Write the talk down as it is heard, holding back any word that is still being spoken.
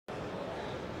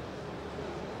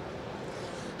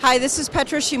Hi, this is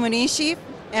Petra Shimonishi,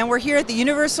 and we're here at the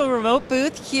Universal Remote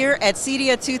booth here at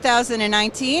CEDIA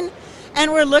 2019,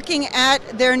 and we're looking at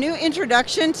their new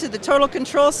introduction to the Total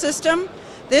Control System.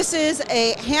 This is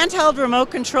a handheld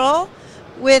remote control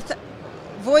with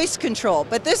voice control,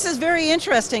 but this is very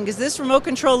interesting because this remote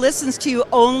control listens to you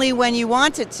only when you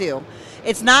want it to.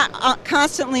 It's not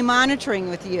constantly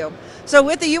monitoring with you. So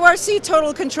with the URC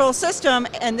Total Control System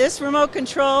and this remote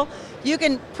control, you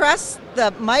can press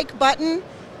the mic button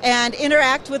and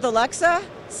interact with Alexa,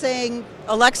 saying,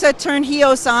 Alexa, turn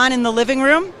HEOS on in the living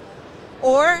room.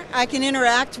 Or I can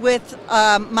interact with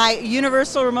my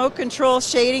universal remote control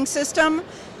shading system,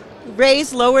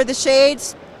 raise, lower the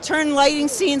shades, turn lighting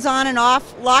scenes on and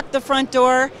off, lock the front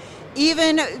door,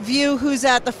 even view who's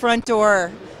at the front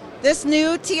door. This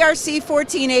new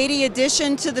TRC-1480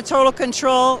 addition to the Total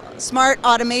Control Smart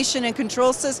Automation and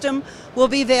Control System will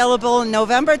be available in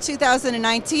November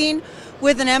 2019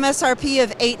 with an MSRP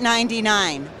of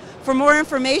 $899. For more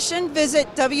information,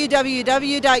 visit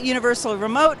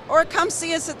www.universalremote or come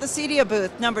see us at the CEDIA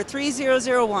booth, number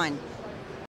 3001.